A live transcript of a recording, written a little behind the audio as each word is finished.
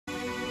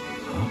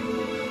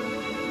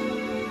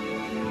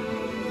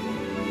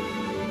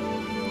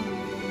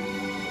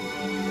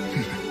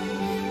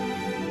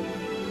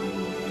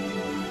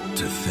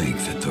to think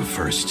that the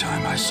first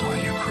time I saw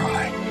you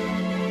cry,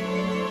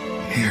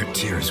 your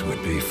tears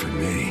would be for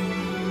me.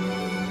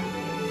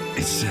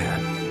 It's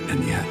sad,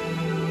 and yet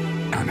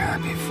I'm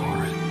happy for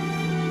it.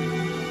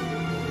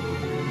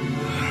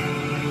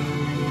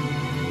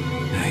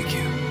 Thank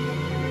you,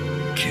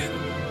 kid.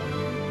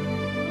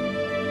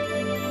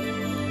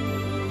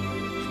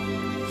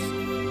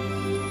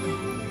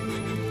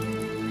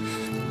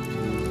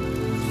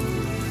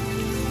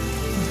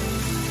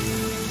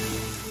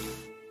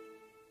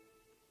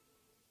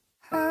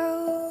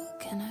 How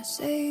can I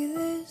say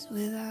this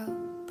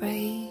without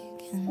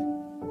breaking?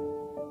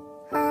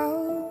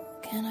 How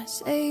can I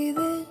say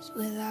this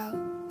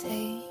without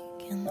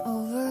taking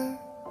over?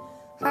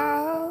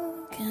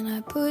 How can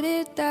I put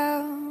it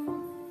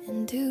down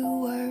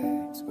into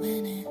words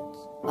when it's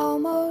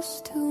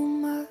almost too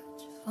much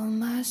for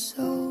my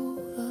soul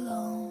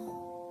alone?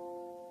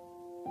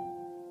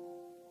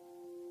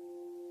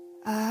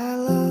 I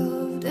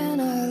loved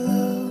and I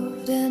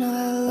loved and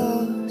I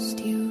lost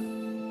you.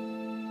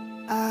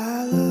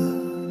 I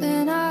loved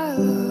and I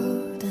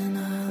loved and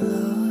I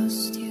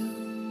lost you.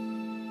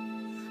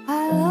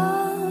 I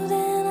loved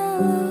and I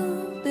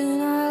loved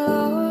and I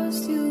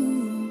lost you.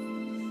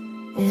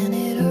 And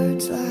it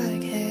hurts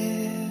like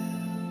hell.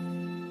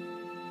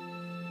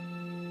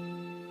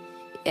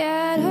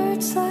 Yeah, it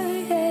hurts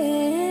like hell.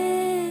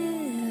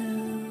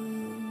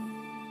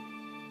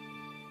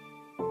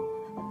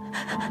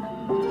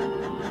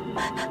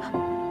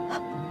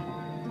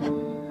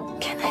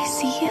 Can I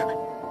see you?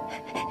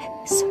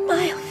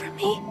 Smile for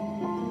me.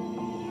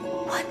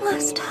 One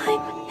last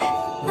time.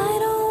 I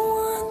don't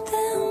want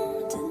them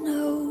to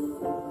know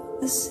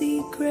the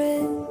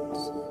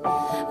secrets.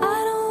 I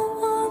don't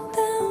want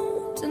them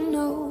to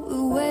know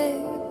the way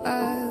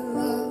I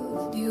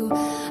loved you.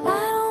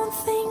 I don't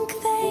think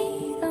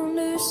they'd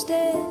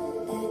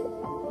understand it,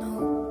 no.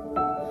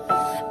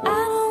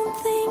 I don't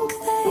think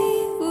they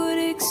would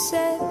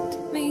accept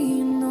me,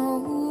 no.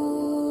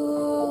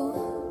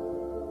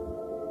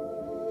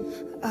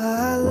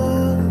 I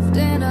loved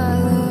and I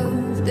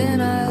loved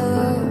and I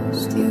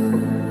lost you.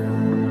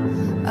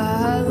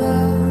 I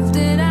loved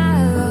and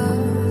I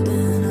loved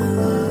and I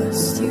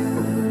lost you.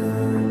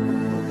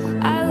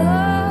 I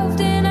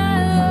loved and I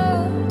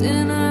loved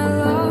and I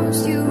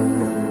lost you.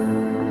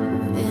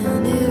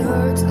 And it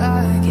hurts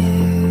like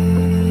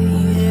hell.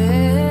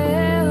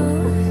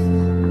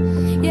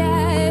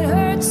 Yeah, it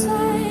hurts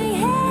like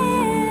hell.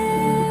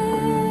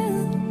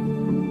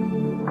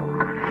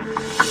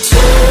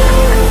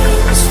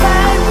 Dreams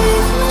fight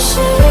with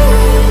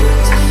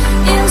machines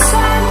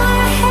inside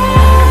my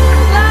head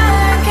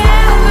like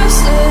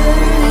adversaries.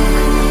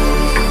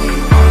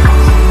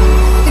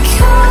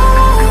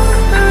 Come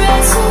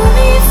wrestle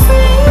me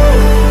free,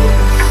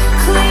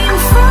 clean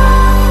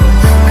from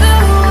the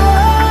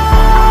wall.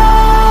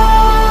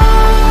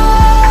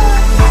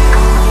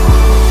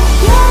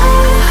 Your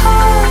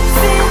heart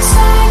fits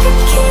like a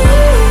key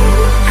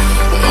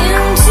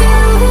into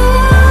the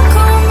lock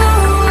on the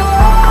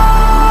wall.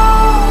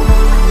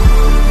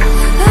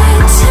 I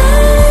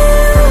tell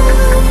you,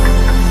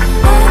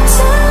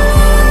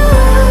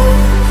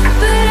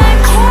 but I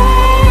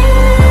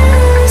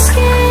can't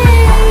escape.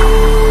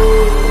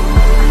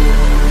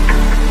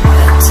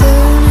 I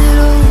turn it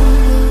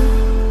over,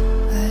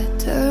 I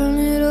turn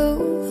it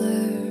over.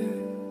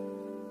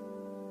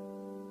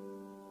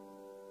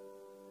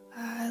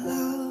 I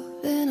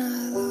loved and I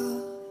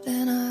loved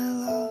and I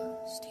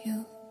lost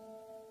you.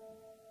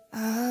 I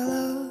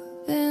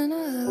loved and I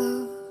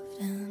loved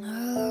and I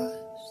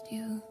lost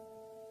you.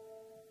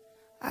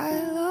 I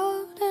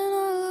loved and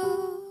I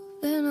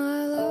loved and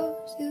I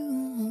lost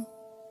you.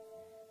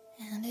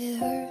 And it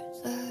hurts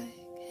like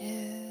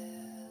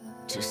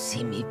hell. To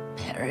see me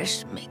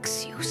perish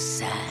makes you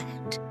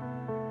sad.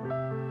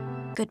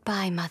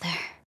 Goodbye, Mother.